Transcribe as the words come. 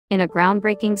In a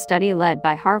groundbreaking study led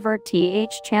by Harvard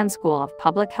T.H. Chan School of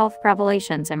Public Health,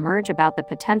 revelations emerge about the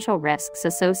potential risks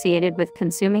associated with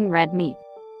consuming red meat.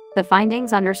 The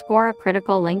findings underscore a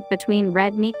critical link between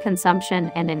red meat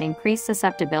consumption and an increased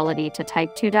susceptibility to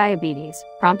type 2 diabetes,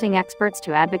 prompting experts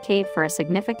to advocate for a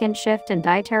significant shift in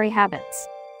dietary habits.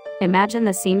 Imagine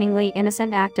the seemingly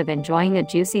innocent act of enjoying a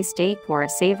juicy steak or a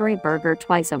savory burger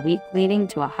twice a week leading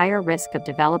to a higher risk of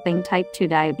developing type 2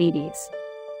 diabetes.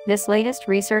 This latest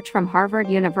research from Harvard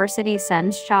University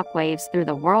sends shockwaves through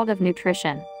the world of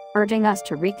nutrition, urging us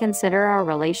to reconsider our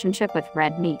relationship with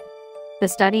red meat. The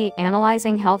study,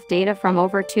 analyzing health data from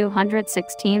over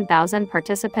 216,000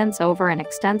 participants over an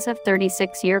extensive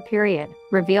 36-year period,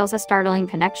 reveals a startling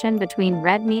connection between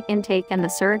red meat intake and the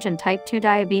surge in type 2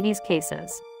 diabetes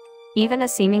cases. Even a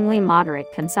seemingly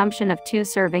moderate consumption of 2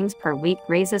 servings per week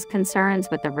raises concerns,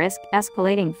 with the risk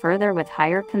escalating further with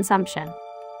higher consumption.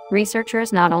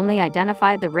 Researchers not only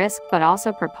identified the risk but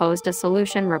also proposed a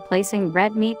solution, replacing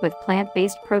red meat with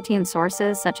plant-based protein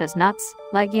sources such as nuts,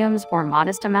 legumes, or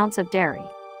modest amounts of dairy.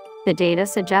 The data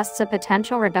suggests a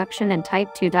potential reduction in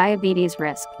type 2 diabetes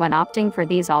risk when opting for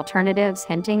these alternatives,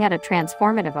 hinting at a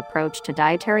transformative approach to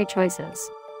dietary choices.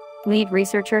 Lead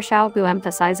researcher Xiao Gu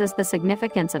emphasizes the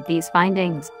significance of these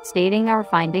findings, stating, "Our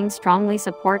findings strongly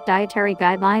support dietary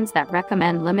guidelines that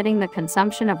recommend limiting the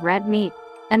consumption of red meat,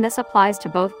 and this applies to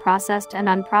both processed and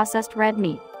unprocessed red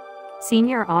meat."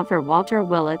 Senior author Walter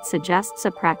Willett suggests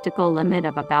a practical limit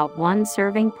of about 1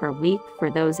 serving per week for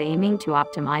those aiming to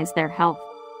optimize their health.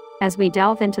 As we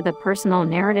delve into the personal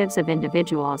narratives of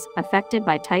individuals affected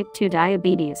by type 2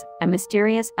 diabetes, a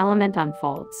mysterious element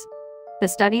unfolds. The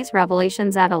study's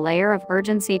revelations add a layer of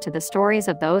urgency to the stories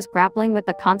of those grappling with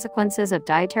the consequences of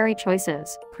dietary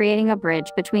choices, creating a bridge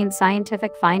between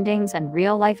scientific findings and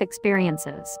real-life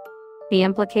experiences. The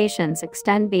implications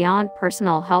extend beyond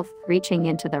personal health, reaching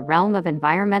into the realm of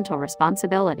environmental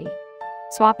responsibility.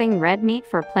 Swapping red meat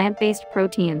for plant-based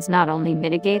proteins not only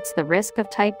mitigates the risk of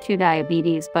type 2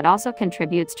 diabetes but also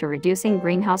contributes to reducing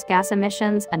greenhouse gas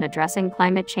emissions and addressing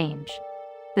climate change.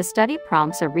 The study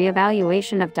prompts a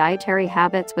reevaluation of dietary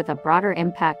habits with a broader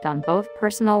impact on both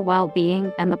personal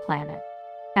well-being and the planet.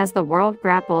 As the world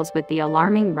grapples with the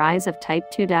alarming rise of type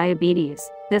 2 diabetes,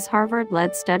 this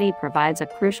Harvard-led study provides a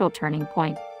crucial turning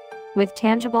point. With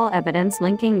tangible evidence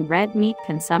linking red meat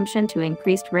consumption to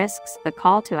increased risks, the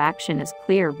call to action is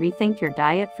clear: rethink your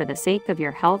diet for the sake of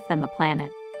your health and the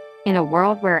planet. In a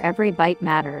world where every bite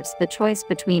matters, the choice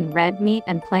between red meat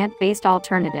and plant-based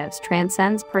alternatives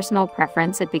transcends personal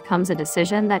preference. It becomes a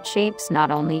decision that shapes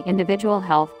not only individual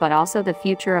health but also the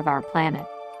future of our planet.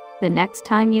 The next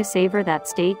time you savor that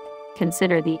steak,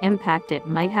 consider the impact it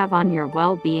might have on your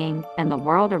well-being and the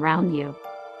world around you.